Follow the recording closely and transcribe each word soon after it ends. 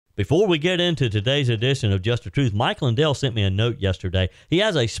Before we get into today's edition of Just the Truth, Mike Lindell sent me a note yesterday. He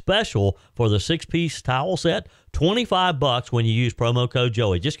has a special for the 6-piece towel set, $25 when you use promo code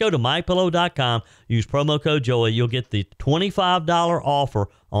Joey. Just go to mypillow.com, use promo code Joey. You'll get the $25 offer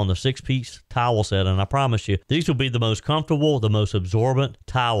on the 6-piece towel set, and I promise you, these will be the most comfortable, the most absorbent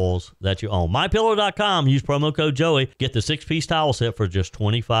towels that you own. mypillow.com, use promo code Joey, get the 6-piece towel set for just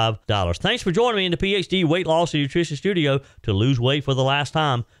 $25. Thanks for joining me in the PhD Weight Loss and Nutrition Studio. To lose weight for the last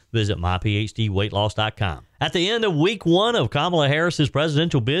time, visit myphdweightloss.com. At the end of week 1 of Kamala Harris's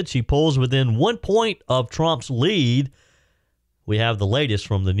presidential bid, she pulls within 1 point of Trump's lead. We have the latest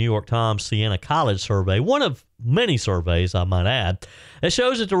from the New York Times Siena College survey, one of many surveys, I might add. It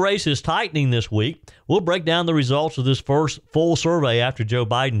shows that the race is tightening this week. We'll break down the results of this first full survey after Joe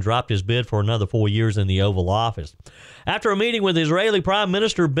Biden dropped his bid for another 4 years in the Oval Office. After a meeting with Israeli Prime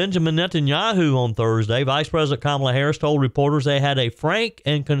Minister Benjamin Netanyahu on Thursday, Vice President Kamala Harris told reporters they had a frank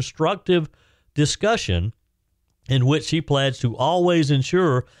and constructive discussion in which she pledged to always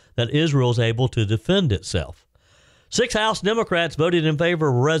ensure that Israel is able to defend itself. 6 House Democrats voted in favor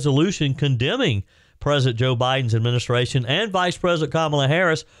of a resolution condemning President Joe Biden's administration and Vice President Kamala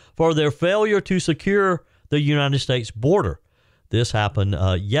Harris for their failure to secure the United States border. This happened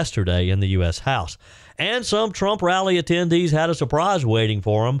yesterday in the U.S. House. And some Trump rally attendees had a surprise waiting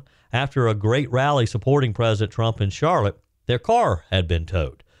for them. After a great rally supporting President Trump in Charlotte, their car had been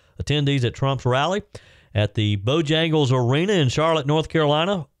towed. Attendees at Trump's rally at the Bojangles Arena in Charlotte, North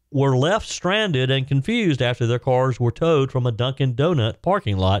Carolina, were left stranded and confused after their cars were towed from a Dunkin' Donut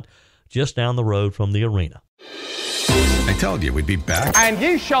parking lot just down the road from the arena. I told you we'd be back. And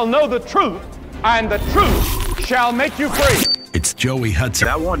ye shall know the truth, and the truth shall make you free. It's Joey Hudson.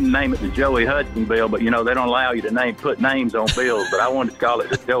 I wanted to name it the Joey Hudson bill, but, you know, they don't allow you to put names on bills. But I wanted to call it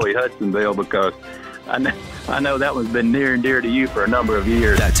the Joey Hudson bill because I know that one's been near and dear to you for a number of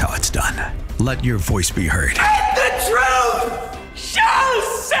years. That's how it's done. Let your voice be heard. And the truth shall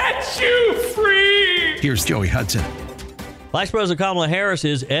set you free. Here's Joey Hudson. Vice President Kamala Harris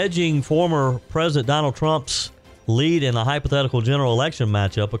is edging former President Donald Trump's lead in a hypothetical general election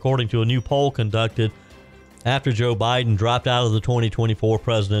matchup, according to a new poll conducted after Joe Biden dropped out of the 2024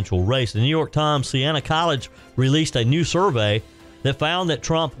 presidential race. The New York Times Siena College released a new survey that found that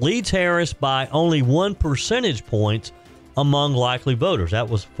Trump leads Harris by only 1 percentage point among likely voters. That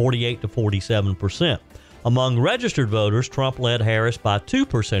was 48 to 47%. Among registered voters, Trump led Harris by 2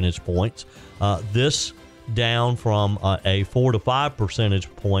 percentage points. This down from a 4 to 5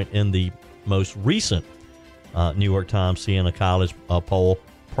 percentage point in the most recent New York Times Siena College poll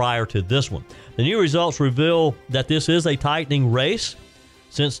prior to this one. The new results reveal that this is a tightening race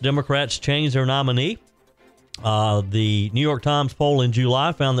since Democrats changed their nominee. The New York Times poll in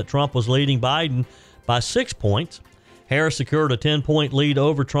July found that Trump was leading Biden by 6 points. Harris secured a 10-point lead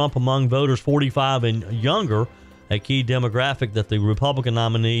over Trump among voters 45 and younger, a key demographic that the Republican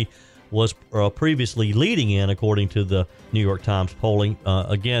nominee was previously leading in, according to the New York Times polling,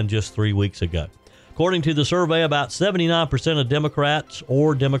 again, just 3 weeks ago. According to the survey, about 79% of Democrats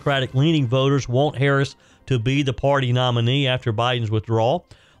or Democratic-leaning voters want Harris to be the party nominee after Biden's withdrawal,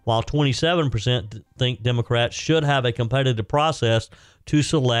 while 27% think Democrats should have a competitive process to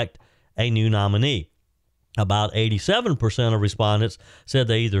select a new nominee. About 87% of respondents said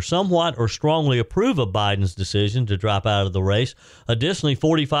they either somewhat or strongly approve of Biden's decision to drop out of the race. Additionally,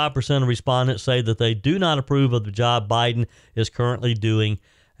 45% of respondents say that they do not approve of the job Biden is currently doing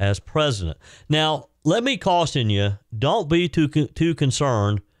as president. Now, let me caution you, don't be too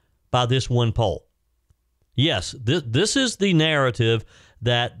concerned by this one poll. Yes, this is the narrative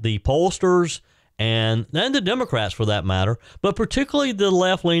that the pollsters and the Democrats, for that matter, but particularly the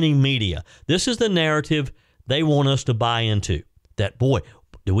left-leaning media, this is the narrative they want us to buy into. That, boy,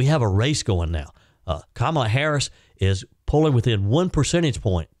 do we have a race going now? Kamala Harris is pulling within 1 percentage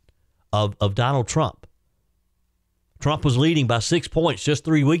point of Donald Trump. Trump was leading by 6 points just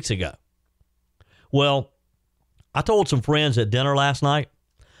 3 weeks ago. Well, I told some friends at dinner last night,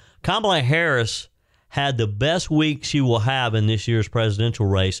 Kamala Harris had the best week she will have in this year's presidential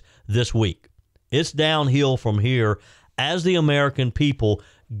race this week. It's downhill from here as the American people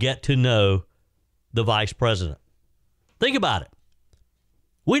get to know the vice president. Think about it.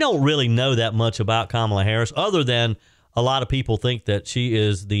 We don't really know that much about Kamala Harris other than a lot of people think that she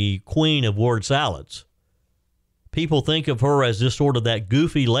is the queen of word salads. People think of her as just sort of that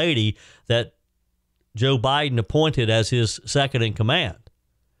goofy lady that Joe Biden appointed as his second in command.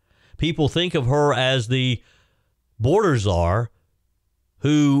 People think of her as the border czar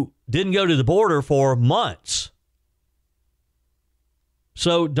who didn't go to the border for months.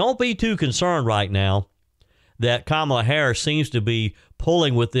 So don't be too concerned right now that Kamala Harris seems to be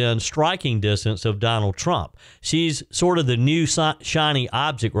pulling within striking distance of Donald Trump. She's sort of the new shiny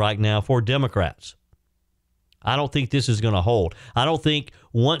object right now for Democrats. I don't think this is going to hold. I don't think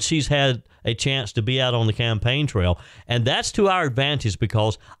once she's had a chance to be out on the campaign trail, and that's to our advantage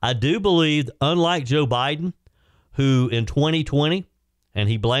because I do believe, unlike Joe Biden, who in 2020, and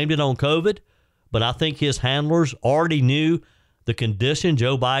he blamed it on COVID, but I think his handlers already knew the condition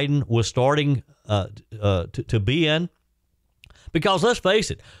Joe Biden was starting to be in. Because let's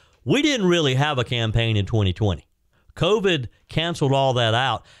face it, we didn't really have a campaign in 2020. COVID canceled all that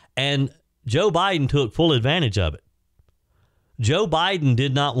out, and Joe Biden took full advantage of it. Joe Biden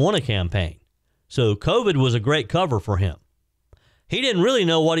did not want a campaign, so COVID was a great cover for him. He didn't really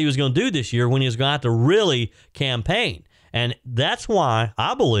know what he was going to do this year when he was going to have to really campaign, and that's why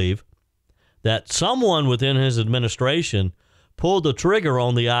I believe that someone within his administration pulled the trigger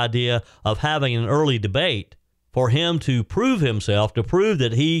on the idea of having an early debate for him to prove himself, to prove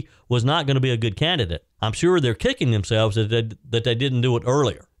that he was not going to be a good candidate. I'm sure they're kicking themselves that they didn't do it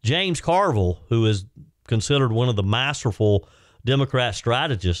earlier. James Carville, who is considered one of the masterful Democrat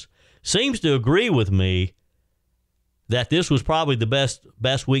strategists, seems to agree with me that this was probably the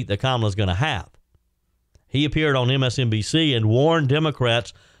best week that Kamala's going to have. He appeared on MSNBC and warned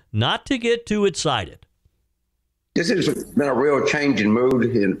Democrats not to get too excited. This has been a real change in mood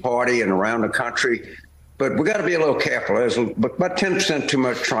in the party and around the country, but we got to be a little careful. There's about 10% too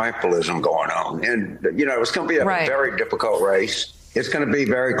much triumphalism going on. And, it's going to be a very difficult race. It's going to be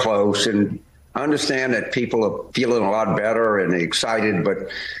very close. And I understand that people are feeling a lot better and excited, but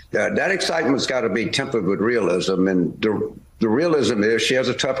that excitement's got to be tempered with realism. And the realism is she has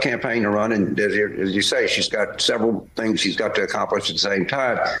a tough campaign to run. And as you say, she's got several things she's got to accomplish at the same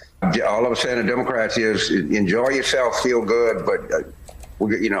time. All I'm saying to Democrats is enjoy yourself, feel good, but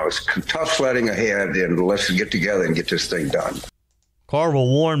it's tough sledding ahead, and let's get together and get this thing done. Carville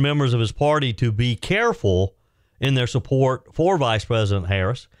warned members of his party to be careful in their support for Vice President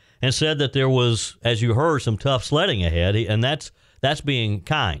Harris and said that there was, as you heard, some tough sledding ahead, and that's being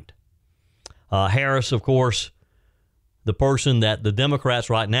kind. Harris, of course, the person that the Democrats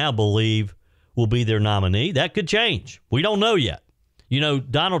right now believe will be their nominee. That could change. We don't know yet.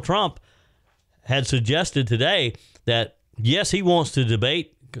 Donald Trump had suggested today that, yes, he wants to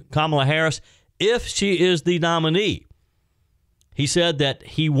debate Kamala Harris if she is the nominee. He said that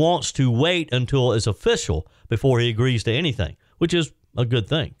he wants to wait until it's official before he agrees to anything, which is a good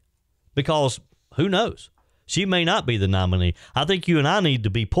thing because who knows? She may not be the nominee. I think you and I need to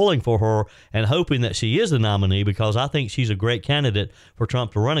be pulling for her and hoping that she is the nominee because I think she's a great candidate for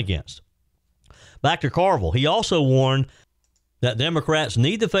Trump to run against. Back to Carville. He also warned that Democrats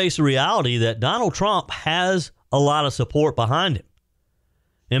need to face the reality that Donald Trump has a lot of support behind him.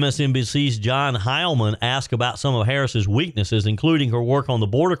 MSNBC's John Heilman asked about some of Harris's weaknesses, including her work on the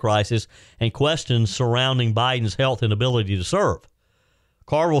border crisis and questions surrounding Biden's health and ability to serve.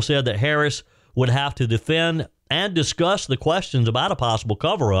 Carville said that Harris would have to defend and discuss the questions about a possible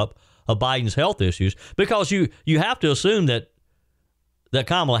cover-up of Biden's health issues because you have to assume that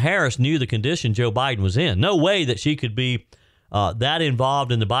Kamala Harris knew the condition Joe Biden was in. No way that she could be that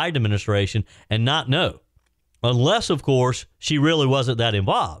involved in the Biden administration and not know. Unless, of course, she really wasn't that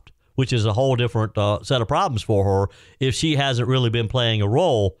involved, which is a whole different set of problems for her if she hasn't really been playing a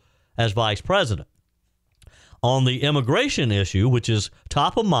role as vice president. On the immigration issue, which is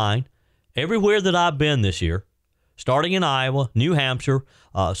top of mind everywhere that I've been this year, starting in Iowa, New Hampshire,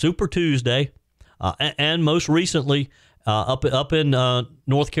 Super Tuesday, and most recently up in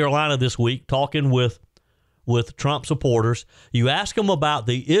North Carolina this week, talking with Trump supporters, you ask them about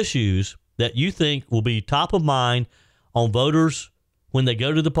the issues that you think will be top of mind on voters when they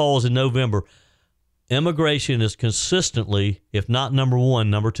go to the polls in November. Immigration is consistently, if not number one,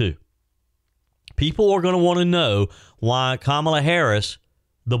 number two. People are going to want to know why Kamala Harris,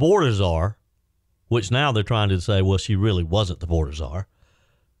 the border czar, which now they're trying to say, well, she really wasn't the border czar.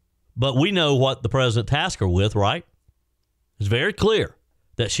 But we know what the president tasked her with, right? It's very clear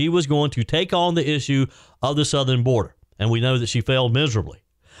that she was going to take on the issue of the southern border, and we know that she failed miserably.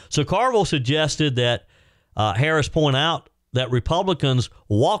 So Carville suggested that Harris point out that Republicans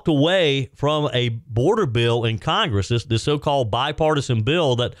walked away from a border bill in Congress, this so-called bipartisan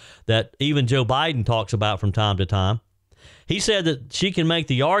bill that even Joe Biden talks about from time to time. He said that she can make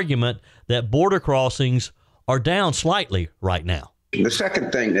the argument that border crossings are down slightly right now. The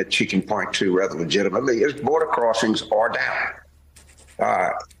second thing that she can point to rather legitimately is border crossings are down.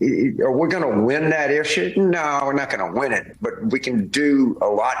 Are we going to win that issue? No, we're not going to win it, but we can do a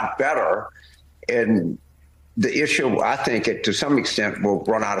lot better in the issue, I think, to some extent, will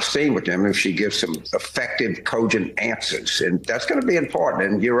run out of steam with them if she gives some effective, cogent answers, and that's going to be important.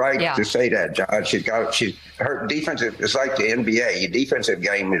 And you're right to say that, John. Her defense is like the NBA. Your defensive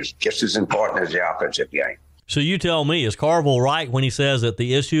game is just as important as the offensive game. So you tell me, is Carville right when he says that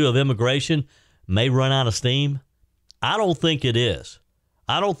the issue of immigration may run out of steam? I don't think it is.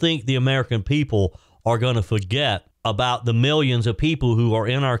 I don't think the American people are going to forget about the millions of people who are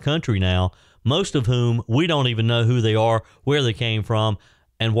in our country now, most of whom we don't even know who they are, where they came from,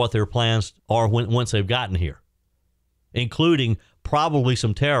 and what their plans are once they've gotten here, including probably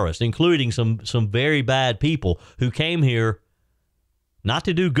some terrorists, including some very bad people who came here not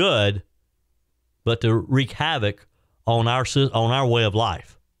to do good, but to wreak havoc on our way of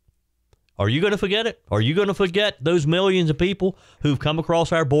life. Are you going to forget it? Are you going to forget those millions of people who've come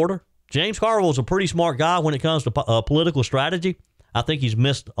across our border? James Carville's a pretty smart guy when it comes to political strategy. I think he's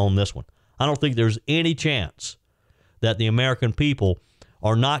missed on this one. I don't think there's any chance that the American people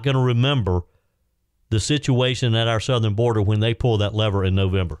are not going to remember the situation at our southern border when they pull that lever in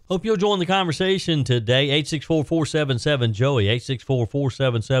November. Hope you'll join the conversation today. 864-477-JOEY,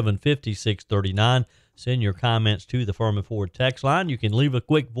 864-477-5639. Send your comments to the Firmin Ford text line. You can leave a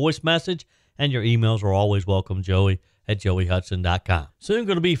quick voice message, and your emails are always welcome, joey@joeyhudson.com. Soon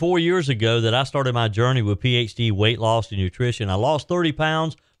going to be 4 years ago that I started my journey with PhD weight loss and nutrition. I lost 30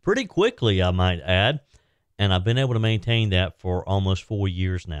 pounds pretty quickly, I might add, and I've been able to maintain that for almost 4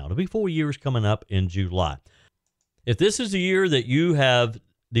 years now. It'll be 4 years coming up in July. If this is the year that you have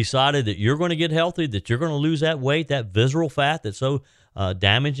decided that you're going to get healthy, that you're going to lose that weight, that visceral fat that's so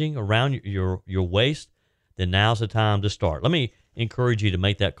damaging around your waist, then now's the time to start. Let me encourage you to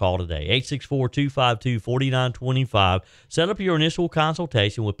make that call today. 864-252-4925. Set up your initial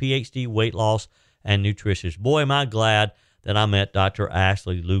consultation with PhD weight loss and nutritionist. Boy, am I glad that I met Dr.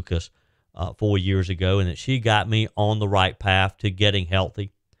 Ashley Lucas 4 years ago, and that she got me on the right path to getting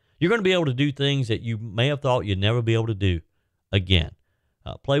healthy. You're going to be able to do things that you may have thought you'd never be able to do again.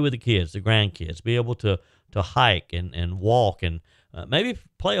 Play with the kids, the grandkids, be able to hike and walk, and maybe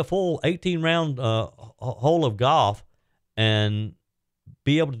play a full 18-round hole of golf and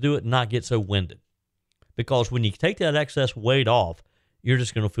be able to do it and not get so winded. Because when you take that excess weight off, you're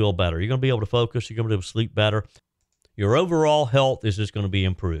just going to feel better. You're going to be able to focus. You're going to be able to sleep better. Your overall health is just going to be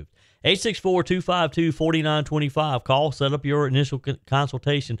improved. 864-252-4925. Call, set up your initial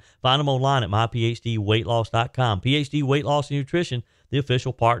consultation. Find them online at myphdweightloss.com. PhD Weight Loss and Nutrition, the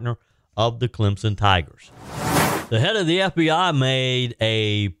official partner of the Clemson Tigers. The head of the FBI made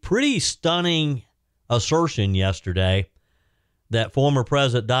a pretty stunning assertion yesterday that former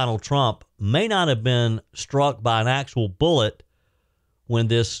President Donald Trump may not have been struck by an actual bullet when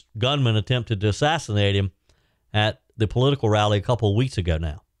this gunman attempted to assassinate him at the political rally a couple of weeks ago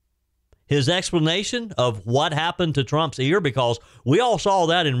now. His explanation of what happened to Trump's ear, because we all saw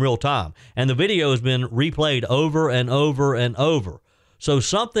that in real time, and the video has been replayed over and over and over. So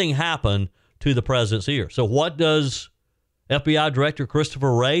something happened to the president's ear. So what does FBI Director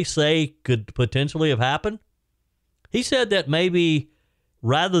Christopher Wray say could potentially have happened? He said that maybe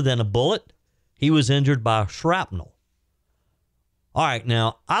rather than a bullet, he was injured by shrapnel. All right,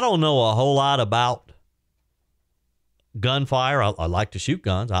 now, I don't know a whole lot about gunfire. I like to shoot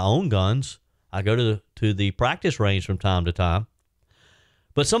guns. I own guns. I go to the practice range from time to time.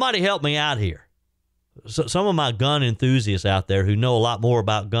 But somebody help me out here. So, some of my gun enthusiasts out there who know a lot more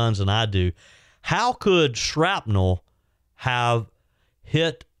about guns than I do, how could shrapnel have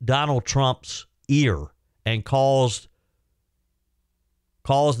hit Donald Trump's ear and caused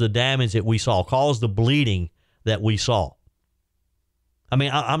the damage that we saw, caused the bleeding that we saw? I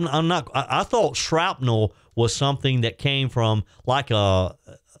mean, I thought shrapnel was something that came from like a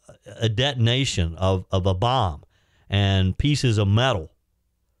detonation of a bomb and pieces of metal.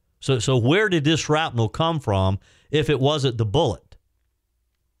 So where did this shrapnel come from if it wasn't the bullet?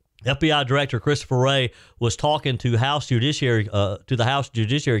 FBI Director Christopher Wray was talking to the House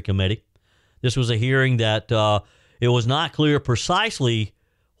Judiciary Committee. This was a hearing that it was not clear precisely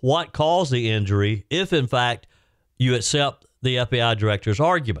what caused the injury, if in fact you accept the FBI director's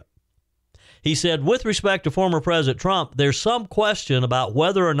argument. He said, with respect to former President Trump, there's some question about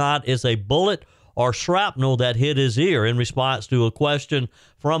whether or not it's a bullet or shrapnel that hit his ear, in response to a question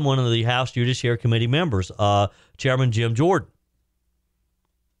from one of the House Judiciary Committee members, Chairman Jim Jordan.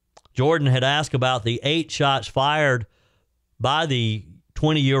 Jordan had asked about the 8 shots fired by the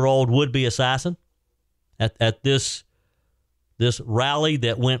 20-year-old would-be assassin at this rally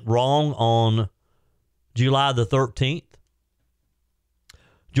that went wrong on July the 13th.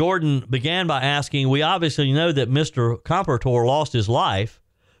 Jordan began by asking, we obviously know that Mr. Comparator lost his life.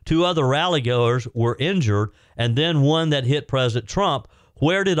 2 other rallygoers were injured, and then one that hit President Trump.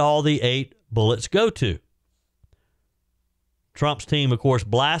 Where did all the 8 bullets go to? Trump's team, of course,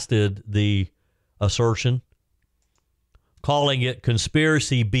 blasted the assertion, calling it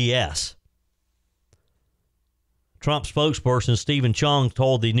conspiracy BS. Trump spokesperson Stephen Chung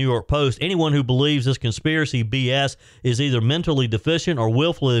told the New York Post, anyone who believes this conspiracy BS is either mentally deficient or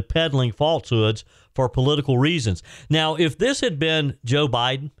willfully peddling falsehoods for political reasons. Now, if this had been Joe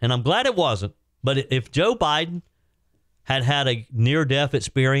Biden, and I'm glad it wasn't, but if Joe Biden had had a near-death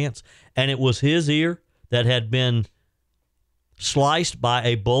experience and it was his ear that had been sliced by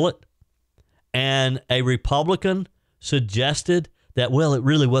a bullet and a Republican suggested that, well, it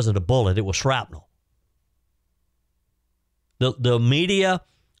really wasn't a bullet, it was shrapnel. The media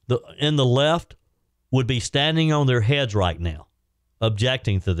in the left would be standing on their heads right now,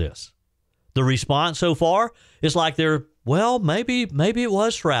 objecting to this. The response so far is like maybe it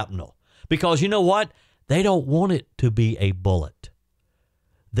was shrapnel. Because you know what? They don't want it to be a bullet.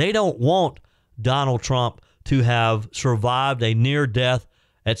 They don't want Donald Trump to have survived a near-death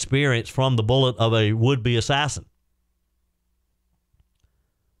experience from the bullet of a would-be assassin.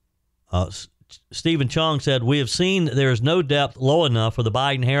 Stephen Chung said, we have seen there is no depth low enough for the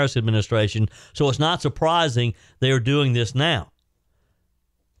Biden-Harris administration, so it's not surprising they are doing this now.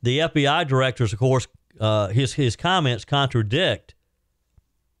 The FBI directors, of course, his comments contradict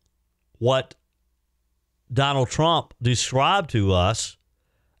what Donald Trump described to us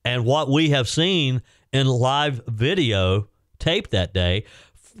and what we have seen in live video tape that day,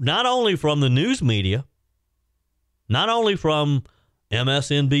 not only from the news media, not only from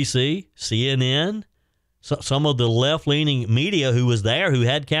MSNBC, CNN, some of the left-leaning media who was there, who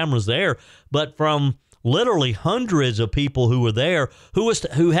had cameras there, but from literally hundreds of people who were there,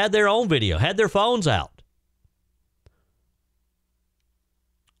 who had their own video, had their phones out.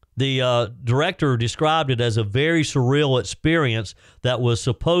 The director described it as a very surreal experience that was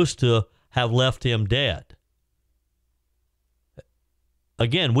supposed to have left him dead.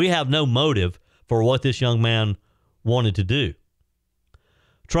 Again, we have no motive for what this young man wanted to do.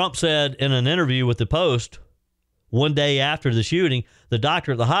 Trump said in an interview with the Post one day after the shooting, the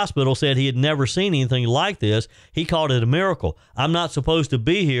doctor at the hospital said he had never seen anything like this. He called it a miracle. I'm not supposed to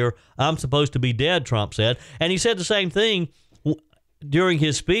be here. I'm supposed to be dead, Trump said. And he said the same thing during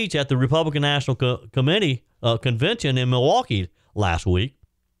his speech at the Republican National Committee convention in Milwaukee last week.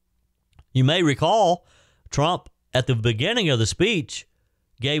 You may recall Trump at the beginning of the speech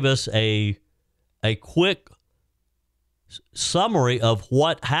gave us a quick summary of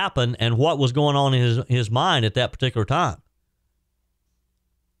what happened and what was going on in his mind at that particular time.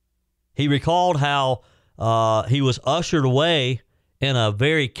 He recalled how he was ushered away in a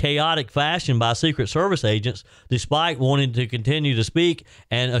very chaotic fashion by Secret Service agents, despite wanting to continue to speak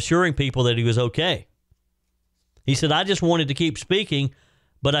and assuring people that he was okay. He said, I just wanted to keep speaking,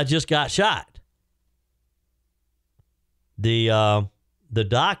 but I just got shot. The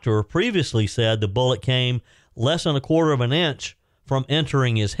doctor previously said the bullet came less than a quarter of an inch from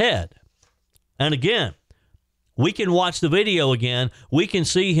entering his head. And again, we can watch the video again. We can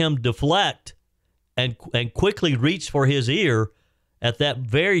see him deflect and quickly reach for his ear at that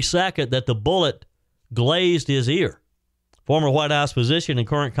very second that the bullet glazed his ear. Former White House physician and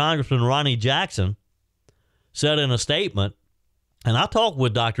current Congressman Ronnie Jackson said in a statement, and I talked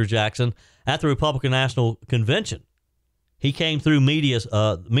with Dr. Jackson at the Republican National Convention. He came through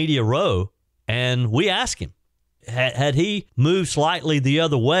Media Row, and we asked him, had he moved slightly the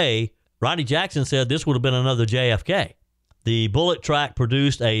other way, Ronnie Jackson said this would have been another JFK. The bullet track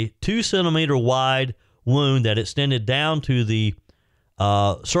produced a 2-centimeter wide wound that extended down to the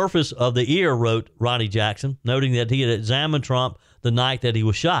surface of the ear, wrote Ronnie Jackson, noting that he had examined Trump the night that he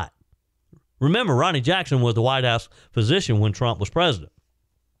was shot. Remember, Ronnie Jackson was the White House physician when Trump was president.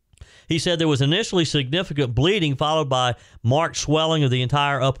 He said there was initially significant bleeding followed by marked swelling of the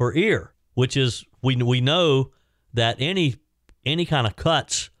entire upper ear, which is, we know that any kind of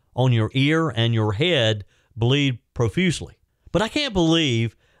cuts on your ear and your head bleed profusely. But I can't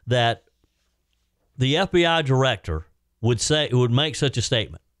believe that the FBI director would make such a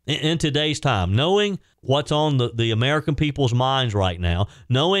statement in today's time, knowing what's on the American people's minds right now,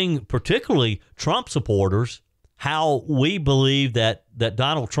 knowing particularly Trump supporters, how we believe that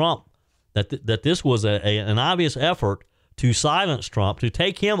Donald Trump, that this was an obvious effort to silence Trump, to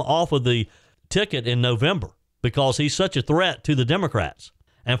take him off of the ticket in November because he's such a threat to the Democrats.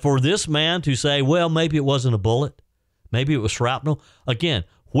 And for this man to say, well, maybe it wasn't a bullet, maybe it was shrapnel. Again,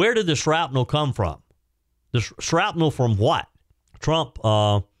 where did the shrapnel come from? The shrapnel from what? Trump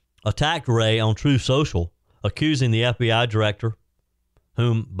attacked Ray on Truth Social, accusing the FBI director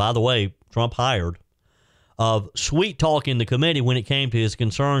whom, by the way, Trump hired, of sweet talking the committee when it came to his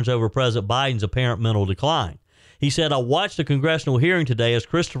concerns over President Biden's apparent mental decline. He said, I watched the congressional hearing today as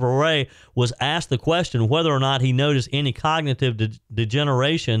Christopher Wray was asked the question whether or not he noticed any cognitive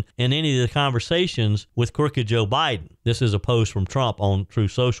degeneration in any of the conversations with crooked Joe Biden. This is a post from Trump on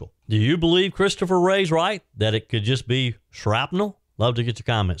Truth Social. Do you believe Christopher Wray's right, that it could just be shrapnel? Love to get your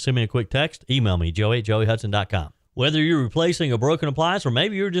comments. Send me a quick text. Email me, joey@joeyhudson.com. Whether you're replacing a broken appliance or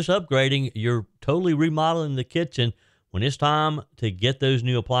maybe you're just upgrading, you're totally remodeling the kitchen, when it's time to get those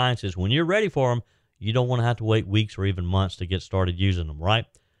new appliances, when you're ready for them, you don't want to have to wait weeks or even months to get started using them, right?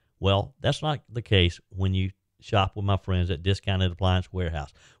 Well, that's not the case when you shop with my friends at Discounted Appliance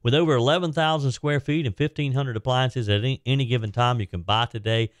Warehouse. With over 11,000 square feet and 1,500 appliances at any given time, you can buy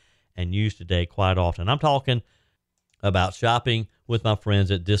today and use today quite often. I'm talking about shopping with my friends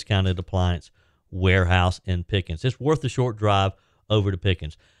at Discounted Appliance Warehouse in Pickens. It's worth the short drive over to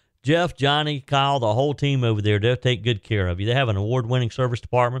Pickens. Jeff, Johnny, Kyle, the whole team over there, they'll take good care of you. They have an award-winning service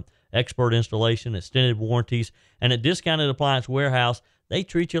department, expert installation, extended warranties, and at Discounted Appliance Warehouse, they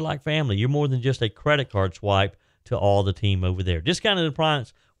treat you like family. You're more than just a credit card swipe to all the team over there. Discounted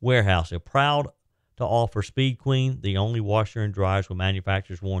Appliance Warehouse are proud to offer Speed Queen, the only washer and dryers with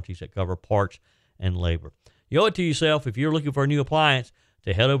manufacturer's warranties that cover parts and labor. You owe it to yourself, if you're looking for a new appliance,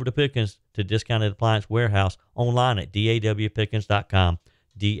 to head over to Pickens to Discounted Appliance Warehouse online at dawpickens.com,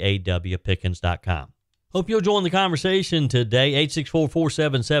 dawpickens.com. Hope you'll join the conversation today.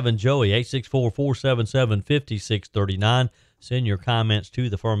 864-477-JOEY, 864-477-5639. Send your comments to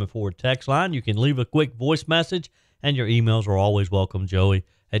the Firmin Ford text line. You can leave a quick voice message, and your emails are always welcome,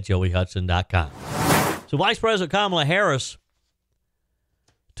 joey@joeyhudson.com. So Vice President Kamala Harris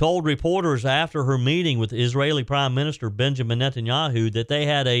told reporters after her meeting with Israeli Prime Minister Benjamin Netanyahu that they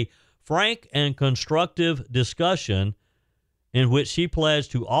had a frank and constructive discussion in which she pledged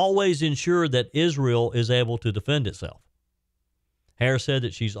to always ensure that Israel is able to defend itself. Harris said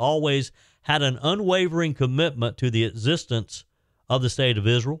that she's always had an unwavering commitment to the existence of the state of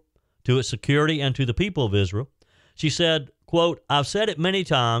Israel, to its security, and to the people of Israel. She said, quote, I've said it many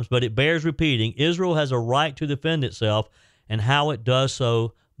times, but it bears repeating. Israel has a right to defend itself, and how it does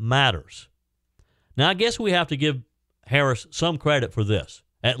so matters. Now, I guess we have to give Harris some credit for this,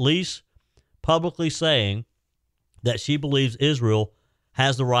 at least publicly saying that she believes Israel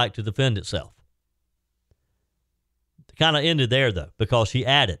has the right to defend itself. It kind of ended there, though, because she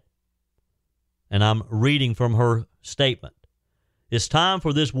added, and I'm reading from her statement, it's time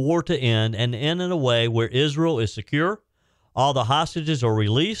for this war to end, and end in a way where Israel is secure, all the hostages are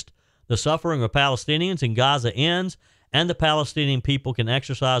released, the suffering of Palestinians in Gaza ends, and the Palestinian people can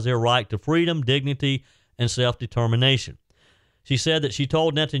exercise their right to freedom, dignity, and self-determination. She said that she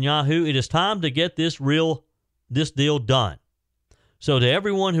told Netanyahu, it is time to get this deal done. So to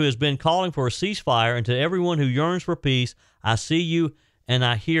everyone who has been calling for a ceasefire and to everyone who yearns for peace, I see you and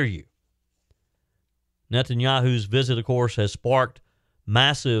I hear you. Netanyahu's visit, of course, has sparked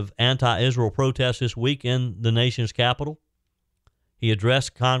massive anti-Israel protests this week in the nation's capital. He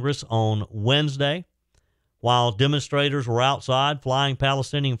addressed Congress on Wednesday while demonstrators were outside flying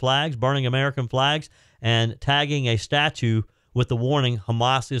Palestinian flags, burning American flags, and tagging a statue with the warning,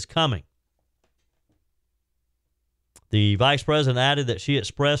 Hamas is coming. The vice president added that she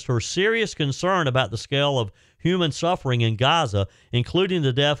expressed her serious concern about the scale of human suffering in Gaza, including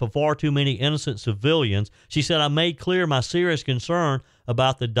the death of far too many innocent civilians. She said, I made clear my serious concern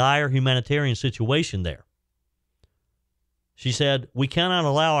about the dire humanitarian situation there. She said, we cannot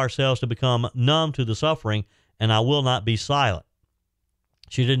allow ourselves to become numb to the suffering, and I will not be silent.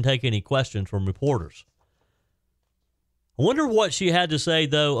 She didn't take any questions from reporters. I wonder what she had to say,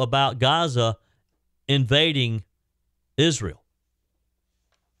 though, about Gaza invading Israel.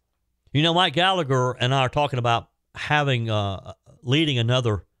 You know, Mike Gallagher and I are talking about leading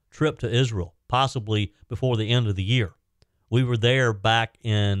another trip to Israel, possibly before the end of the year. We were there back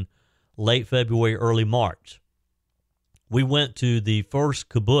in late February, early March. We went to the first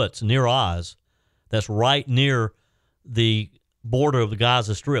kibbutz near Oz, that's right near the border of the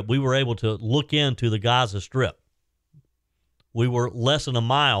Gaza Strip. We were able to look into the Gaza Strip. We were less than a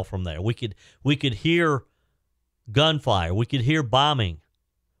mile from there. We could hear gunfire. We could hear bombing.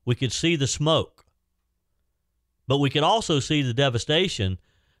 We could see the smoke. But we could also see the devastation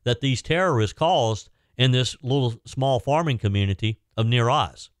that these terrorists caused in this little small farming community of Near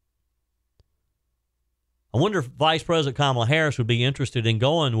Oz. I wonder if Vice President Kamala Harris would be interested in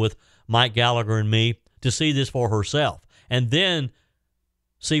going with Mike Gallagher and me to see this for herself, and then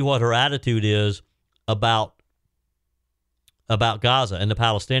see what her attitude is about Gaza and the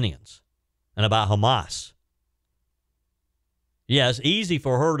Palestinians and about Hamas. Yeah, it's easy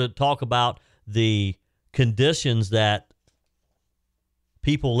for her to talk about the conditions that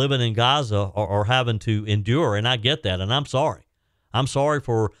people living in Gaza are having to endure, and I get that, and I'm sorry. I'm sorry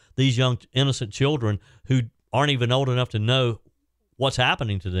for these young, innocent children who aren't even old enough to know what's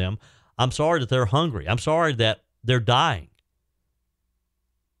happening to them. I'm sorry that they're hungry. I'm sorry that they're dying.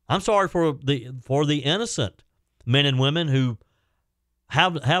 I'm sorry for the innocent men and women who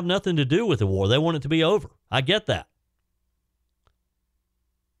have nothing to do with the war. They want it to be over. I get that.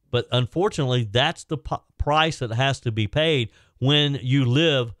 But unfortunately, that's the price that has to be paid when you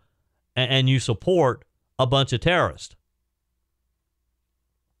live and you support a bunch of terrorists.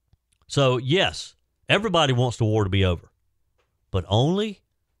 So, yes, everybody wants the war to be over, but only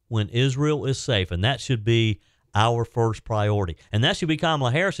when Israel is safe. And that should be our first priority. And that should be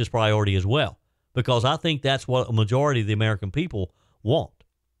Kamala Harris's priority as well, because I think that's what a majority of the American people want.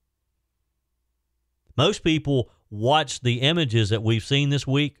 Most people watch the images that we've seen this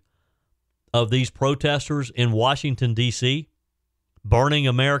week of these protesters in Washington, D.C., burning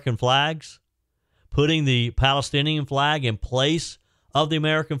American flags, putting the Palestinian flag in place of the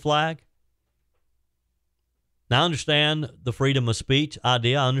American flag. Now, I understand the freedom of speech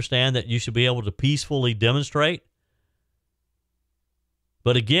idea. I understand that you should be able to peacefully demonstrate.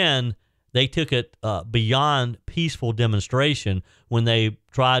 But again, they took it beyond peaceful demonstration when they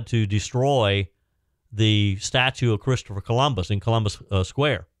tried to destroy the statue of Christopher Columbus in Columbus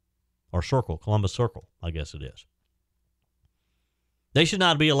Square, or Circle, Columbus Circle, I guess it is. They should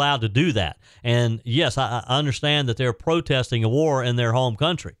not be allowed to do that. And yes, I understand that they're protesting a war in their home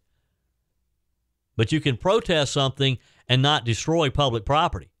country. But you can protest something and not destroy public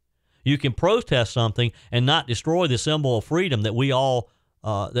property. You can protest something and not destroy the symbol of freedom that we all,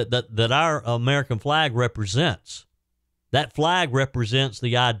 that our American flag represents. That flag represents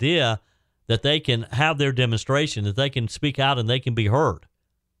the idea that they can have their demonstration, that they can speak out and they can be heard.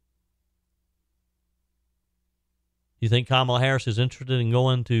 You think Kamala Harris is interested in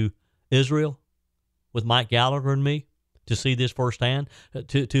going to Israel with Mike Gallagher and me to see this firsthand,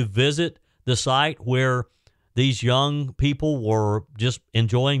 to visit the site where these young people were just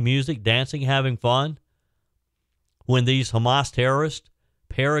enjoying music, dancing, having fun, when these Hamas terrorists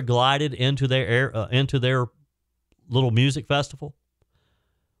paraglided into their little music festival,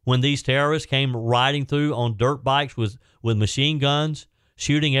 when these terrorists came riding through on dirt bikes with machine guns,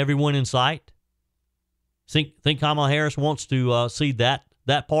 shooting everyone in sight? Think Kamala Harris wants to see that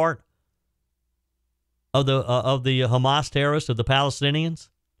part of the Hamas terrorists, of the Palestinians?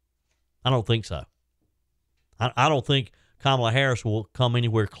 I don't think so. I don't think Kamala Harris will come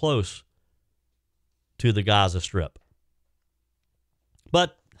anywhere close to the Gaza Strip.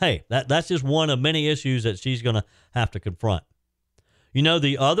 But hey, that's just one of many issues that she's going to have to confront. You know,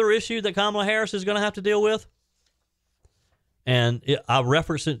 the other issue that Kamala Harris is going to have to deal with, and I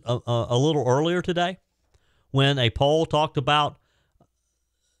referenced it a little earlier today, when a poll talked about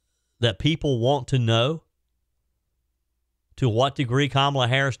that people want to know to what degree Kamala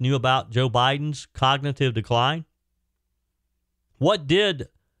Harris knew about Joe Biden's cognitive decline. What did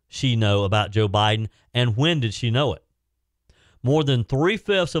she know about Joe Biden, and when did she know it? More than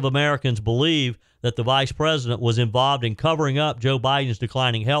 3/5 of Americans believe that the vice president was involved in covering up Joe Biden's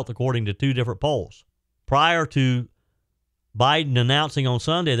declining health, according to two different polls. Prior to Biden announcing on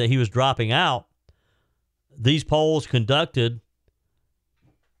Sunday that he was dropping out, these polls conducted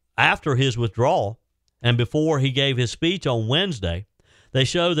after his withdrawal and before he gave his speech on Wednesday, they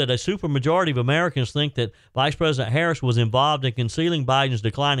show that a supermajority of Americans think that Vice President Harris was involved in concealing Biden's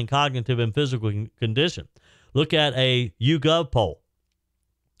declining cognitive and physical condition. Look at a YouGov poll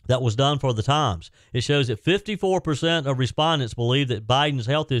that was done for the Times. It shows that 54% of respondents believe that Biden's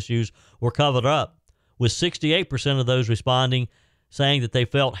health issues were covered up, with 68% of those responding saying that they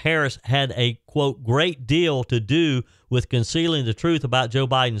felt Harris had a, quote, great deal to do with concealing the truth about Joe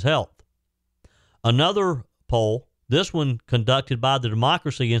Biden's health. Another poll, this one conducted by the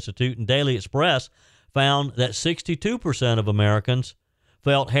Democracy Institute and Daily Express, found that 62% of Americans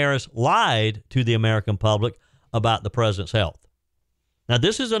felt Harris lied to the American public about the president's health. Now,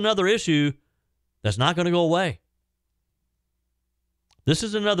 this is another issue that's not going to go away. This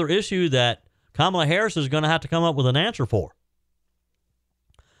is another issue that Kamala Harris is going to have to come up with an answer for.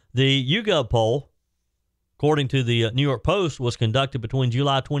 The YouGov poll, according to the New York Post, was conducted between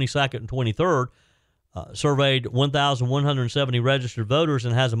July 22nd and 23rd, surveyed 1,170 registered voters,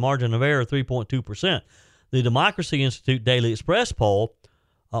 and has a margin of error of 3.2%. The Democracy Institute Daily Express poll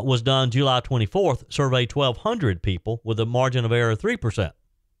was done July 24th, surveyed 1,200 people with a margin of error of 3%.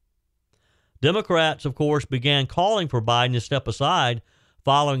 Democrats, of course, began calling for Biden to step aside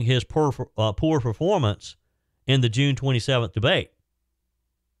following his poor performance in the June 27th debate,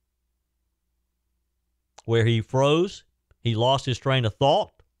 where he froze, he lost his train of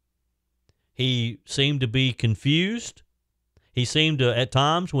thought, he seemed to be confused. He seemed to, at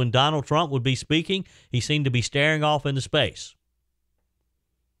times, when Donald Trump would be speaking, he seemed to be staring off into space.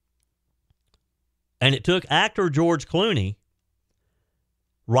 And it took actor George Clooney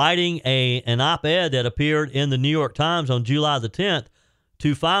writing an op-ed that appeared in the New York Times on July the 10th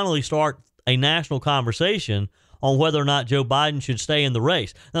to finally start a national conversation on whether or not Joe Biden should stay in the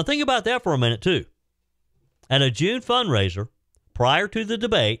race. Now, think about that for a minute, too. At a June fundraiser, prior to the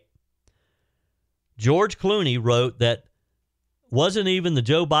debate, George Clooney wrote that wasn't even the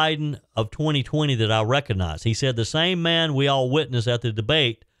Joe Biden of 2020 that I recognized. He said the same man we all witnessed at the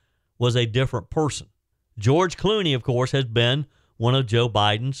debate was a different person. George Clooney, of course, has been one of Joe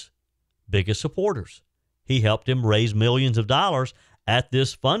Biden's biggest supporters. He helped him raise millions of dollars at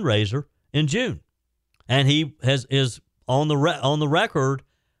this fundraiser in June. And he is on the record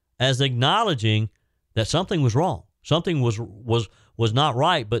as acknowledging that something was wrong. Something was not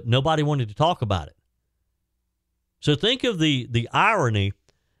right, but nobody wanted to talk about it. So think of the irony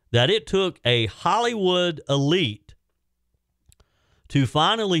that it took a Hollywood elite to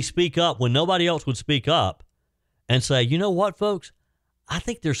finally speak up when nobody else would speak up and say, you know what, folks, I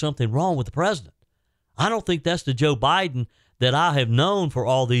think there's something wrong with the president. I don't think that's the Joe Biden that I have known for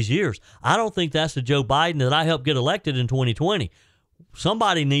all these years. I don't think that's the Joe Biden that I helped get elected in 2020.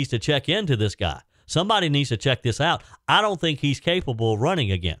 Somebody needs to check into this guy. Somebody needs to check this out. I don't think he's capable of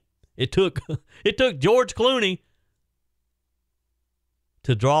running again. It took George Clooney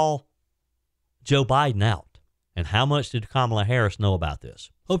to draw Joe Biden out. And how much did Kamala Harris know about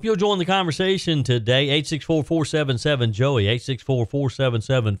this? Hope you'll join the conversation today. 864-477-JOEY,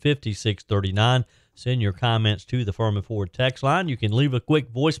 864-477-5639. Send your comments to the Firmin Ford text line. You can leave a quick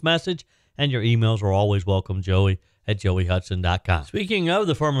voice message, and your emails are always welcome, joey@joeyhudson.com. Speaking of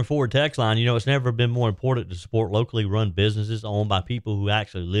the Firmin Ford text line, you know, it's never been more important to support locally run businesses owned by people who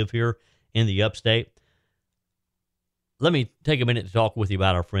actually live here in the upstate. Let me take a minute to talk with you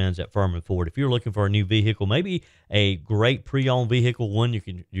about our friends at Firmin Ford. If you're looking for a new vehicle, maybe a great pre-owned vehicle, one you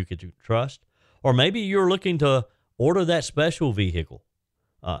can trust, or maybe you're looking to order that special vehicle.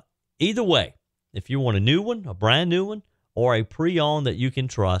 Either way, if you want a new one, a brand new one, or a pre-owned that you can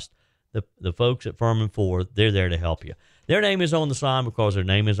trust, the folks at Firmin Ford, they're there to help you. Their name is on the sign because their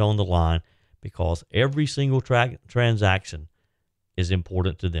name is on the line, because every single transaction is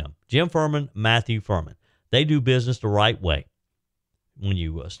important to them. Jim Firmin, Matthew Firmin. They do business the right way. When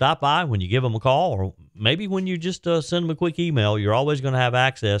you stop by, when you give them a call, or maybe when you just send them a quick email, you're always going to have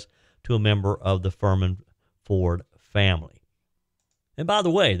access to a member of the Firmin Ford family. And by the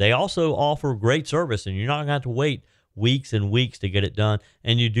way, they also offer great service, and you're not going to have to wait weeks and weeks to get it done.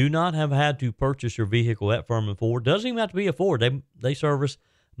 And you do not have had to purchase your vehicle at Firmin Ford. Doesn't even have to be a Ford. They service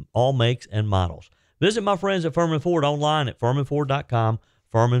all makes and models. Visit my friends at Firmin Ford online at firminford.com,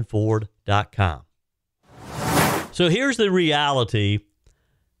 firminford.com. So here's the reality,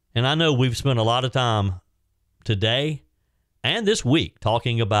 and I know we've spent a lot of time today and this week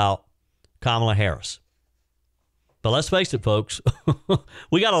talking about Kamala Harris. But let's face it, folks,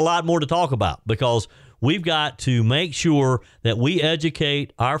 we got a lot more to talk about, because we've got to make sure that we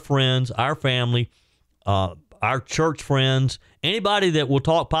educate our friends, our family, our church friends, anybody that will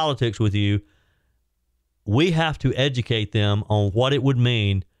talk politics with you. We have to educate them on what it would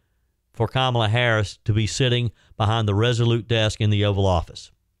mean for Kamala Harris to be sitting behind the resolute desk in the Oval Office.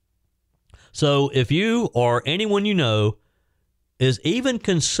 So if you or anyone you know is even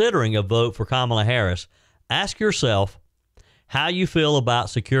considering a vote for Kamala Harris, ask yourself how you feel about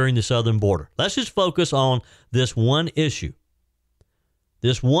securing the southern border. Let's just focus on this one issue.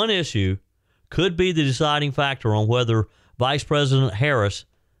 This one issue could be the deciding factor on whether Vice President Harris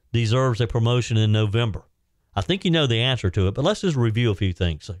deserves a promotion in November. I think you know the answer to it, but let's just review a few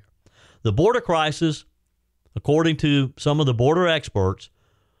things here. The border crisis, according to some of the border experts,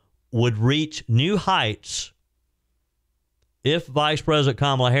 would reach new heights if Vice President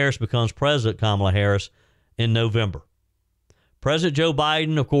Kamala Harris becomes President Kamala Harris in November. President Joe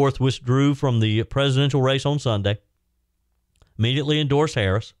Biden, of course, withdrew from the presidential race on Sunday, immediately endorsed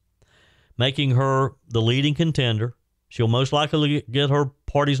Harris, making her the leading contender. She'll most likely get her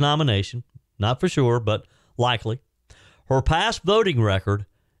party's nomination. Not for sure, but likely. Her past voting record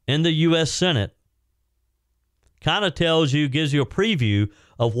in the U.S. Senate kind of tells you, gives you a preview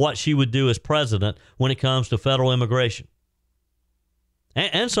of what she would do as president when it comes to federal immigration.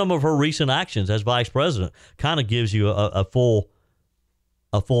 And some of her recent actions as vice president kind of gives you a full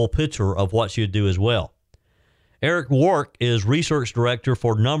picture of what she would do as well. Eric Wark is research director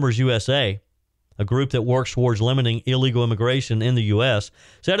for Numbers USA, a group that works towards limiting illegal immigration in the U.S.,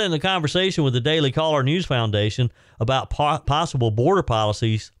 said in a conversation with the Daily Caller News Foundation about possible border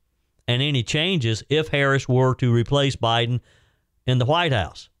policies and any changes if Harris were to replace Biden in the White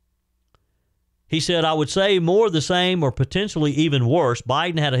House. He said, I would say more of the same or potentially even worse.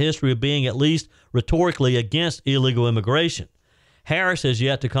 Biden had a history of being at least rhetorically against illegal immigration. Harris has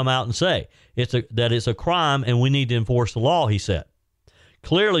yet to come out and say that it's a crime and we need to enforce the law, he said.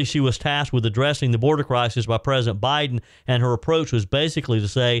 Clearly, she was tasked with addressing the border crisis by President Biden, and her approach was basically to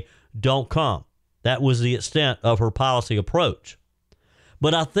say, don't come. That was the extent of her policy approach.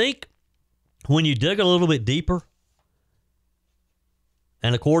 But I think when you dig a little bit deeper,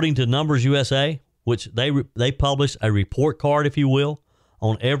 and according to Numbers USA, which they publish a report card, if you will,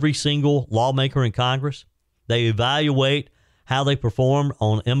 on every single lawmaker in Congress, they evaluate how they performed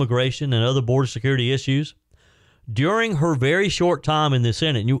on immigration and other border security issues. During her very short time in the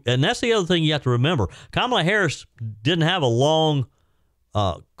Senate, and that's the other thing you have to remember, Kamala Harris didn't have a long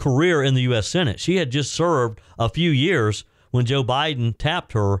career in the U.S. Senate. She had just served a few years when Joe Biden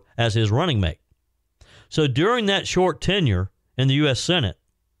tapped her as his running mate. So during that short tenure in the U.S. Senate,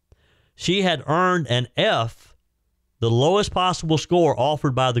 she had earned an F, the lowest possible score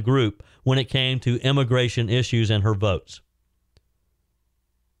offered by the group when it came to immigration issues and her votes.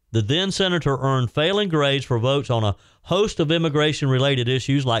 The then senator earned failing grades for votes on a host of immigration-related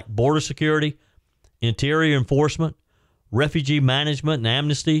issues like border security, interior enforcement, refugee management, and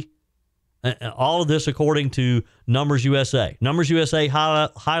amnesty. All of this according to Numbers USA. Numbers USA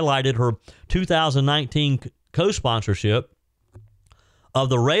highlighted her 2019 co-sponsorship of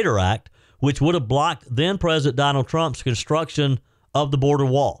the Raider Act, which would have blocked then-President Donald Trump's construction of the border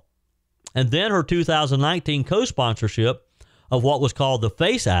wall. And then her 2019 co-sponsorship of what was called the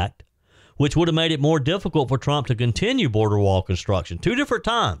FACE Act, which would have made it more difficult for Trump to continue border wall construction. 2 different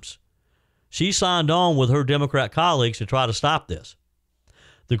times, she signed on with her Democrat colleagues to try to stop this.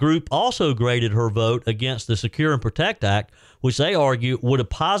 The group also graded her vote against the Secure and Protect Act, which they argue would have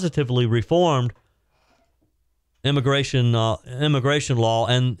positively reformed immigration law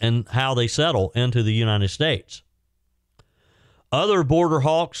and how they settle into the United States. Other border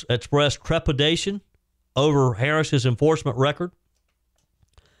hawks expressed trepidation over Harris's enforcement record.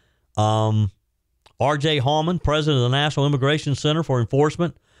 R.J. Hallman, president of the National Immigration Center for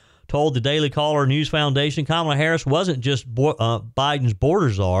Enforcement, told the Daily Caller News Foundation Kamala Harris wasn't just Biden's border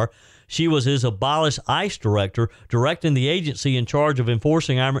czar. She was his abolish ICE director, directing the agency in charge of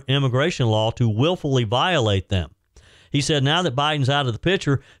enforcing immigration law to willfully violate them. He said now that Biden's out of the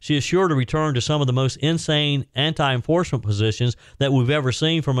picture, she is sure to return to some of the most insane anti-enforcement positions that we've ever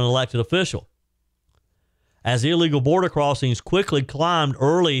seen from an elected official. As illegal border crossings quickly climbed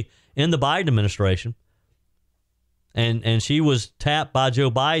early in the Biden administration, and she was tapped by Joe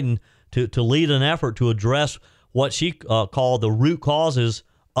Biden to lead an effort to address what she called the root causes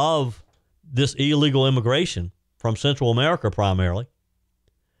of this illegal immigration from Central America primarily.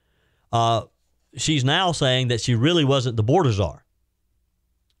 She's now saying that she really wasn't the border czar.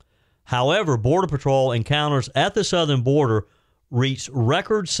 However, Border Patrol encounters at the southern border reached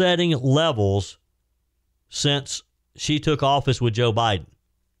record-setting levels since she took office with Joe Biden.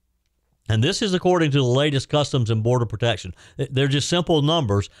 And this is according to the latest Customs and Border Protection. They're just simple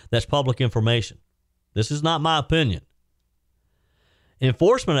numbers. That's public information. This is not my opinion.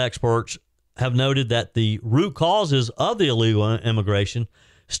 Enforcement experts have noted that the root causes of the illegal immigration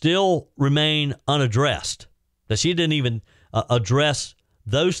still remain unaddressed, that she didn't even address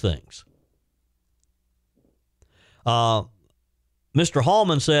those things. Mr.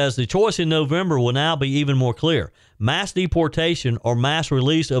 Hallman says the choice in November will now be even more clear. Mass deportation or mass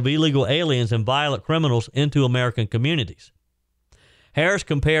release of illegal aliens and violent criminals into American communities. Harris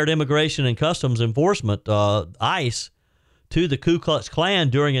compared Immigration and Customs Enforcement, ICE, to the Ku Klux Klan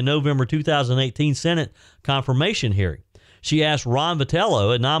during a November 2018 Senate confirmation hearing. She asked Ron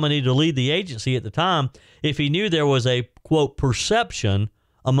Vitello, a nominee to lead the agency at the time, if he knew there was a, quote, perception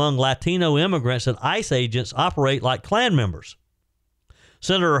among Latino immigrants that ICE agents operate like Klan members.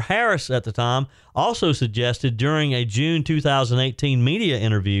 Senator Harris at the time also suggested during a June 2018 media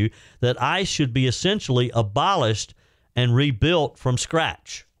interview that ICE should be essentially abolished and rebuilt from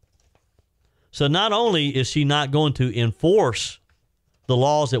scratch. So not only is she not going to enforce the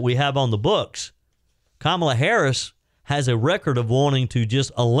laws that we have on the books, Kamala Harris has a record of wanting to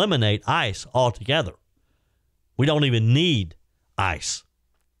just eliminate ICE altogether. We don't even need ICE.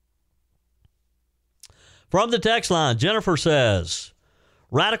 From the text line, Jennifer says,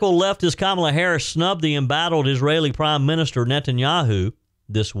 radical leftist Kamala Harris snubbed the embattled Israeli Prime Minister Netanyahu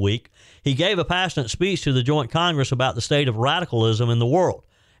this week. He gave a passionate speech to the Joint Congress about the state of radicalism in the world.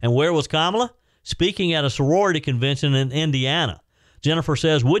 And where was Kamala? speaking at a sorority convention in Indiana. Jennifer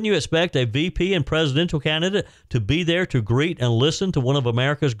says, wouldn't you expect a VP and presidential candidate to be there to greet and listen to one of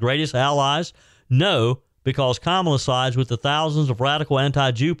America's greatest allies? No, because Kamala sides with the thousands of radical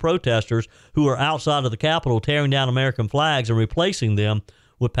anti-Jew protesters who are outside of the Capitol tearing down American flags and replacing them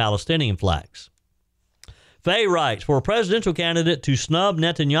with Palestinian flags. Faye writes, for a presidential candidate to snub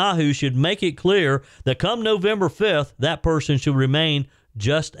Netanyahu should make it clear that come November 5th, that person should remain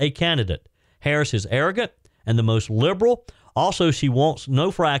just a candidate. Harris is arrogant and the most liberal. Also, she wants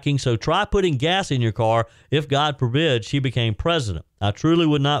no fracking, so try putting gas in your car if, God forbid, she became president. I truly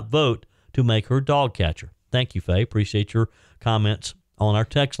would not vote to make her dog catcher. Thank you, Faye. Appreciate your comments on our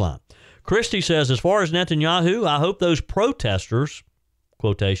text line. Christy says, as far as Netanyahu, I hope those protesters,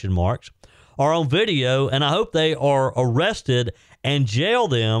 quotation marks, are on video, and I hope they are arrested and jail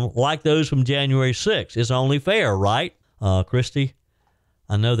them like those from January 6th. It's only fair, right? Christy,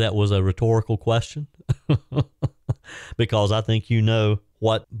 I know that was a rhetorical question because I think you know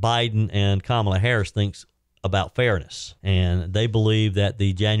what Biden and Kamala Harris thinks about fairness, and they believe that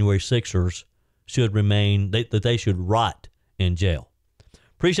the January 6ers should remain, that they should rot in jail.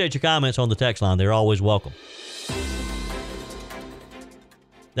 Appreciate your comments on the text line. They're always welcome.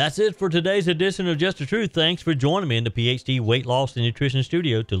 That's it for today's edition of Just the Truth. Thanks for joining me in the PhD Weight Loss and Nutrition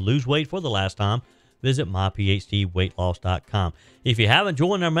Studio. To lose weight for the last time, visit myphdweightloss.com. If you haven't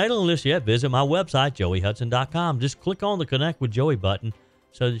joined our mailing list yet, visit my website, joeyhudson.com. Just click on the Connect with Joey button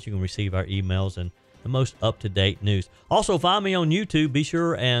so that you can receive our emails and the most up-to-date news. Also, find me on YouTube. Be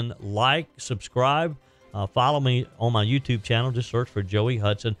sure and like, subscribe, follow me on my YouTube channel. Just search for Joey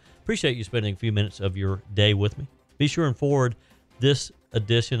Hudson. Appreciate you spending a few minutes of your day with me. Be sure and forward this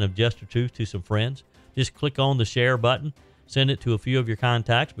edition of Just the Truth to some friends. Just click on the share button. Send it to a few of your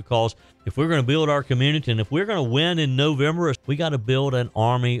contacts, because if we're going to build our community and if we're going to win in November, we got to build an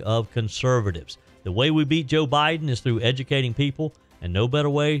army of conservatives. The way we beat Joe Biden is through educating people, and no better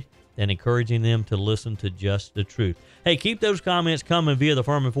way than encouraging them to listen to Just the Truth. Hey, keep those comments coming via the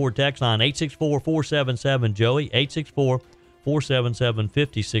Firmin Ford text line, 864-477-JOEY,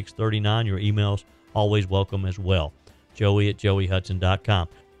 864-477-5639. Your emails always welcome as well. Joey@joeyhudson.com.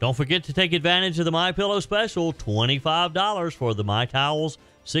 Don't forget to take advantage of the MyPillow special, $25 for the My Towels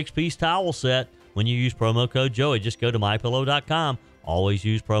 6-piece towel set when you use promo code Joey. Just go to mypillow.com. Always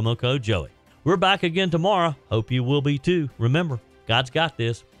use promo code Joey. We're back again tomorrow. Hope you will be too. Remember, God's got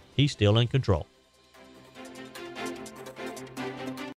this. He's still in control.